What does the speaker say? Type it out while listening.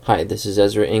Hi, this is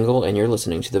Ezra Engel, and you're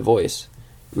listening to The Voice,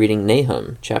 reading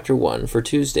Nahum, chapter 1 for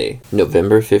Tuesday,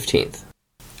 November 15th.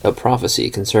 A prophecy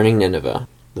concerning Nineveh.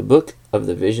 The book of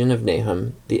the vision of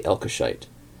Nahum the Elkoshite.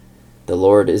 The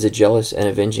Lord is a jealous and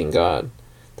avenging God.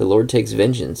 The Lord takes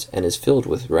vengeance and is filled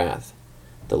with wrath.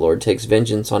 The Lord takes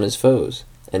vengeance on his foes,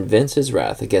 and vents his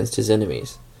wrath against his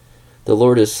enemies. The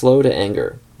Lord is slow to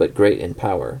anger, but great in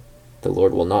power. The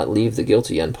Lord will not leave the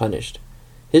guilty unpunished.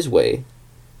 His way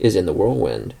is in the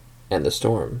whirlwind and the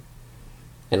storm,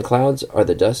 and clouds are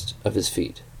the dust of his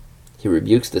feet. He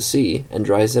rebukes the sea and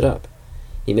dries it up.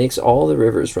 He makes all the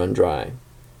rivers run dry.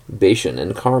 Bashan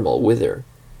and Carmel wither,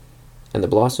 and the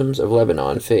blossoms of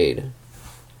Lebanon fade.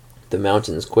 The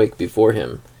mountains quake before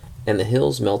him, and the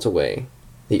hills melt away.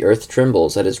 The earth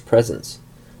trembles at his presence,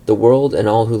 the world and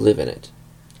all who live in it.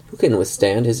 Who can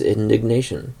withstand his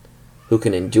indignation? Who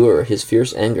can endure his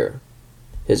fierce anger?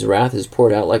 His wrath is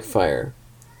poured out like fire.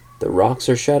 The rocks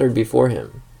are shattered before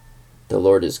him. The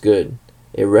Lord is good,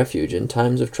 a refuge in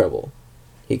times of trouble.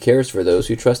 He cares for those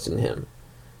who trust in him.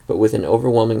 But with an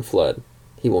overwhelming flood,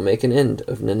 he will make an end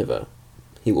of Nineveh.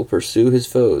 He will pursue his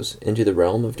foes into the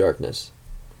realm of darkness.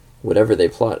 Whatever they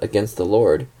plot against the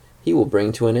Lord, he will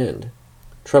bring to an end.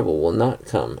 Trouble will not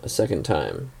come a second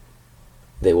time.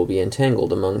 They will be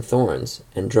entangled among thorns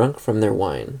and drunk from their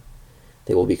wine.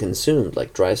 They will be consumed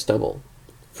like dry stubble.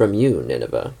 From you,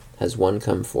 Nineveh, has one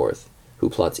come forth, who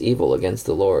plots evil against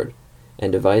the Lord,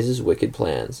 and devises wicked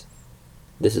plans.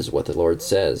 This is what the Lord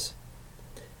says.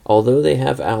 Although they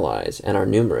have allies and are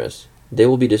numerous, they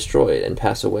will be destroyed and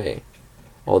pass away.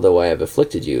 Although I have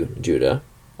afflicted you, Judah,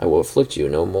 I will afflict you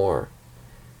no more.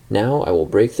 Now I will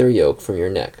break their yoke from your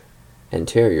neck, and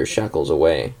tear your shackles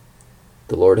away.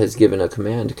 The Lord has given a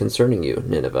command concerning you,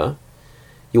 Nineveh.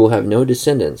 You will have no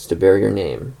descendants to bear your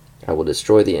name. I will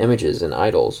destroy the images and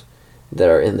idols that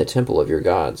are in the temple of your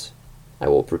gods. I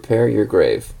will prepare your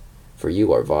grave, for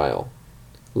you are vile.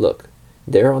 Look,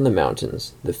 there on the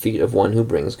mountains, the feet of one who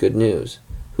brings good news,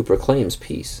 who proclaims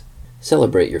peace.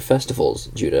 Celebrate your festivals,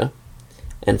 Judah,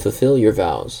 and fulfill your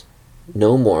vows.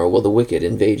 No more will the wicked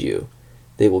invade you.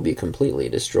 They will be completely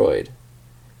destroyed.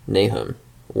 Nahum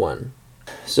 1.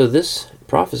 So this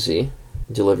prophecy,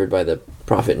 delivered by the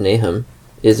prophet Nahum,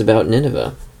 is about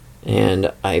Nineveh.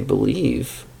 And I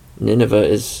believe Nineveh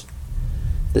is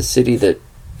the city that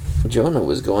Jonah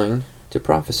was going to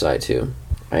prophesy to.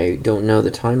 I don't know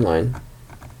the timeline,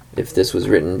 if this was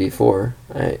written before.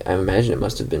 I imagine it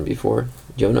must have been before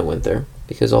Jonah went there,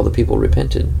 because all the people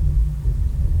repented.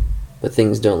 But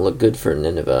things don't look good for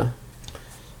Nineveh.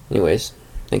 Anyways,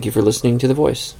 thank you for listening to The Voice.